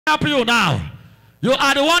help you now. You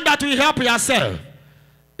are the one that will help yourself.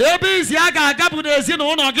 Ebi ziaga gabu nezi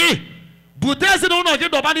no nogi. Butezi no nogi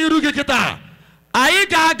dobani rugi kita.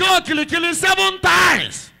 Aiga go kilikili 7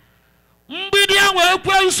 times. Mbidi anwe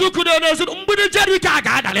kwe suku de nezi. Mbidi Jericho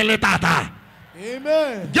ga dalele tata.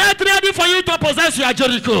 Amen. Get ready for you to possess your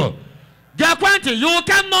Jericho. Get quentin. You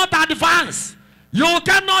cannot advance. You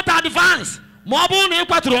cannot advance. Mobu ni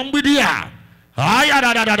kwatro mbidi ya. Aya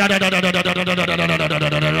da da da da da da da da da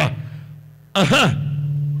da da.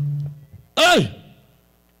 Hey.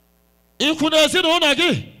 Ikunezi no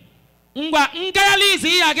nogi. Ngwa ngali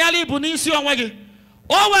zi ya gali bu n'isi onwe gi.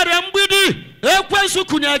 O were mgbidi ekwensu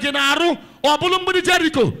kunye gi na aru obulu mgbidi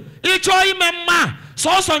Jericho. Icho ime mma so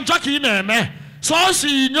njọ ka ị na-eme. So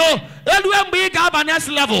inyo elue mgbe ị ga-aba next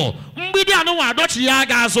level. Mgbidi anu wa dochi ya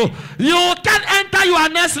ga azu. You can enter your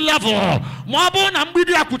next level. Ma ọ bụ na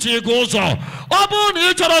mgbidi akwuchi ego ụzọ. Ọ bụ na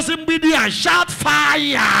ị chọrọ si mgbidi a shout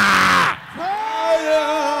fire. Fire.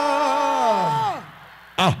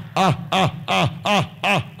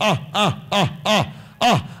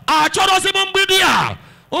 Achọrọ si mgbidi a.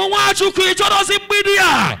 Nwa Chukwu ị chọrọ si mgbidi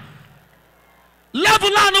a.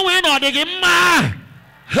 Level anu we no dị gị mma.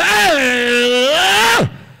 Hey!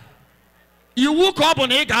 Iwu ka ọ bụ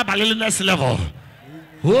na ị ga-abalị next level.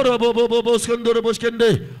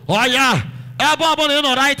 Oh yeah. Ebe ọ bụla ị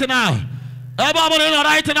nọ right now. Ebe ọ bụla ị nọ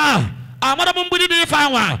right now. Amara m mgbidi dị ife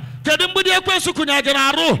anwa. Kedu mgbidi ekwensu kunye gị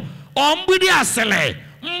na-arụ? Ọ mgbidi asịlị,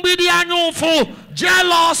 mgbidi anya ụfụ,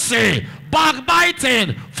 jealousy,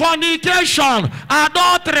 backbiting, fornication,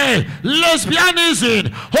 adultery, lesbianism,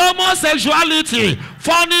 homosexuality,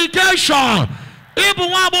 fornication. Ibu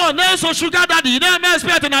nwa agbọghọ na-eso sugar daddy na-eme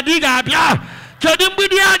expect na di ga-abịa. Kedu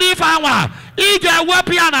mgbidi ya dị ife anwa? Ị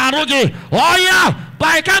ga-ewepụ ya n'arụ gị. Oh yeah,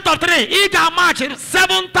 by count of 3, ị ga-march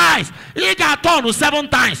 7 times. Ị ga-atọnụ 7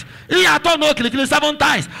 times. Ị ga-atọnụ okilikili 7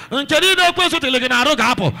 times. Nke niile ekwensu tili gị n'arụ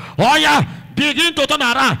ga-apụ. Oh yeah, begin to turn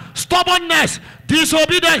around. Stubbornness,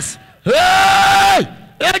 disobedience. Hey!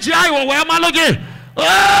 Eji ayo wee malụ gị.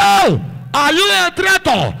 Oh! Are you a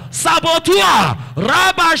traitor? Saboteur?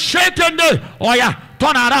 Rabba shekende. Oh yeah,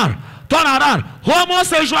 turn around. Turn around.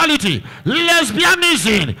 Homosexuality,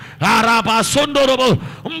 lesbianism, Araba sondorobo,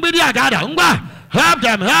 Mbidi agada, ngwa. Help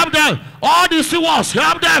them, help them. All the stewards,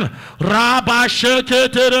 help them. Rabba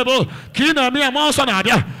sheketerebo. Kina mi amonso na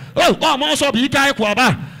bia. Oh, amonso bi kai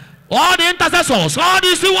kwaba. All the intercessors, all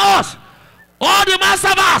the stewards, all the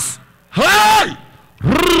massacres. Hey!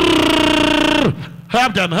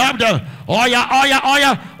 Help them, help them. Oh yeah, oh yeah, oh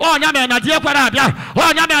yeah. Oh nyame na die kwara abia.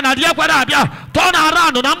 Oh nyame na die kwara abia. Turn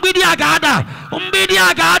around na mgbidi agada. Mgbidi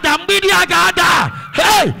agada, mgbidi agada.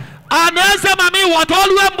 Hey! Anese mami what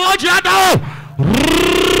alwe mboji ada.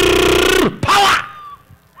 Power.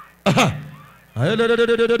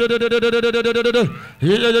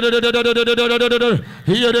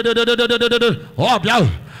 Oh biao.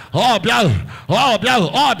 Oh biao. Oh biao.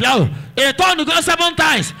 Oh biao. It turn to go 7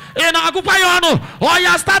 times. In Agupayono. Oh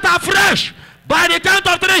yeah, start afresh. By the count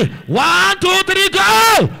of 3. 1, 2, 3,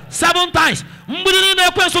 go! 7 times. Mbidi na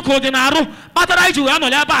ekwensu ko gị na-arụ. Matara iji wee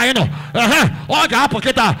nọle ebe anyị nọ. Ọ ga-apụ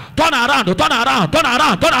kịta. Turn around, turn around, turn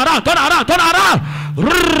around, turn around, turn around, turn around.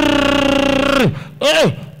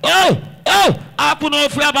 Oh, oh, oh. Akụ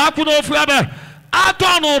n'ofu ebe, akụ n'ofu ebe.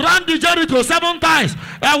 Aturn around the Jericho 7 times.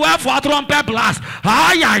 And wait for a trumpet blast.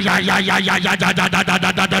 Oh yeah.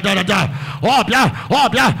 Oh yeah, oh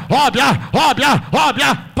yeah, oh yeah, oh yeah, oh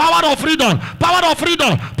yeah. Power of freedom, power of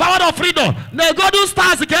freedom, power of freedom. Ne go do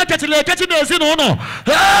stars catch no no.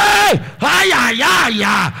 Hey,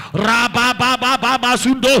 yeah. Rababa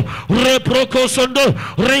sundo, reproko sundo,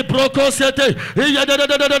 reproko sete.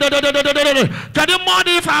 Can you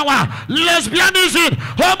money power? Lesbianism,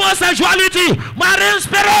 homosexuality, marine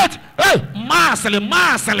spirit. Hey, Marcele,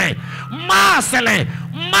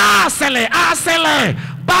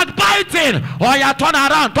 backbiting. Oh yeah, turn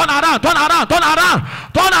around.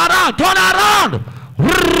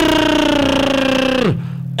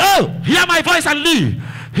 Oh, hear my voice and leave.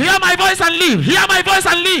 Hear my voice and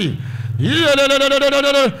leave.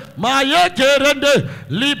 Maya kerende,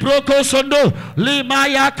 libroko sondo,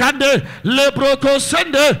 limaya kande, libroko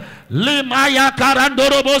sende. Limaya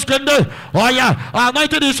karandoro boskende. Oh yeah,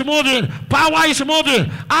 anointing is moving, power is moving.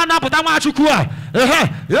 Ana putama chukua.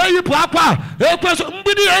 eyipụ akwa ekwensu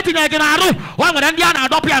mgbidi etinye gị n'arụ o nwere ndị a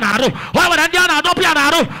na-adọpụ ya n'arụ o nwere ndị a na-adọpụ ya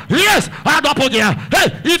n'arụ yes adọpụ gị ya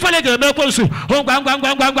ifele ga-eme ekwensu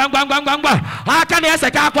ngwa aka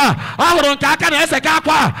na-eseka akwa ahụrụ nke aka na-eseka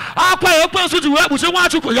akwa ekwensu ji wee kpuchi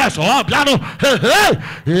Nwachukwu yes ọ bịanụ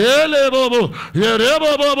elebobo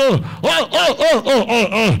yerebobobo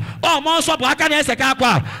ọ mmụọ nsọ bụ aka na-eseka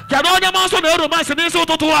akwa kedu onye mmụọ nsọ na-eru masị n'isi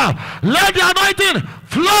ụtụtụ a let the anointing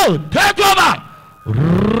flow take over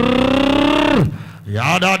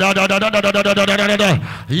ya da